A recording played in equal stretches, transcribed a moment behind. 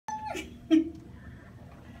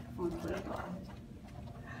beautiful.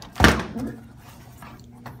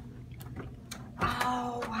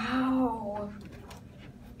 Oh, wow.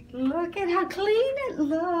 Look at how clean it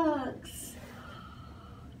looks.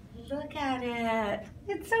 Look at it.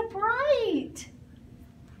 It's so bright.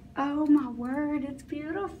 Oh my word, it's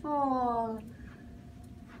beautiful.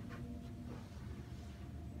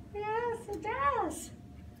 Yes, it does.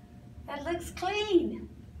 It looks clean.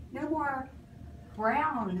 No more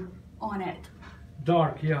brown on it.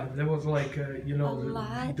 Dark, yeah. There was like, you know, A the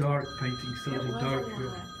lot. dark painting, so It the was dark. a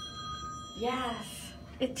lot. Yes.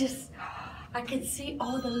 It just, I can see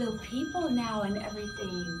all the little people now and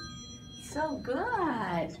everything. So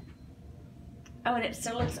good. Oh, and it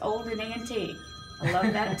still looks old and antique. I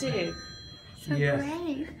love that too. So Yes.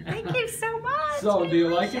 great. Thank you so much. So do you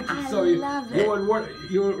like it? I So love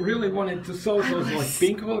it. you really wanted to show those like was-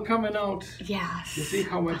 pink will coming out. Yes. You see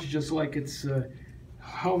how much just like it's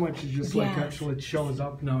how much it just like Yes. actually it shows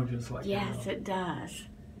up now, just like Yes, it does.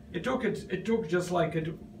 It took just like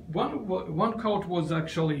one coat was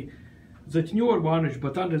actually that newer varnish,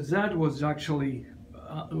 but under that was actually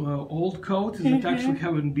old coat that actually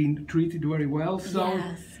haven't been treated very well. So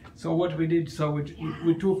Yes. so what we did, so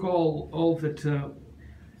we took all that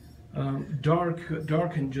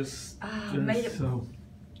dark and just made it- so.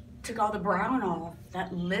 Took all the brown off.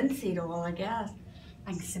 That linseed oil, I guess.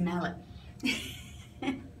 I can smell it.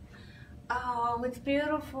 Oh, it's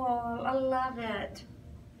beautiful. I love it.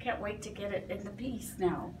 Can't wait to get it in the piece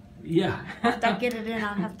now. Yeah. After I get it in,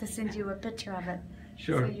 I'll have to send you a picture of it.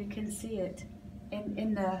 Sure. So you can see it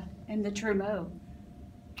in the trumeau.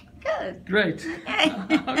 Good. Great. Okay.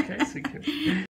 Okay, thank you.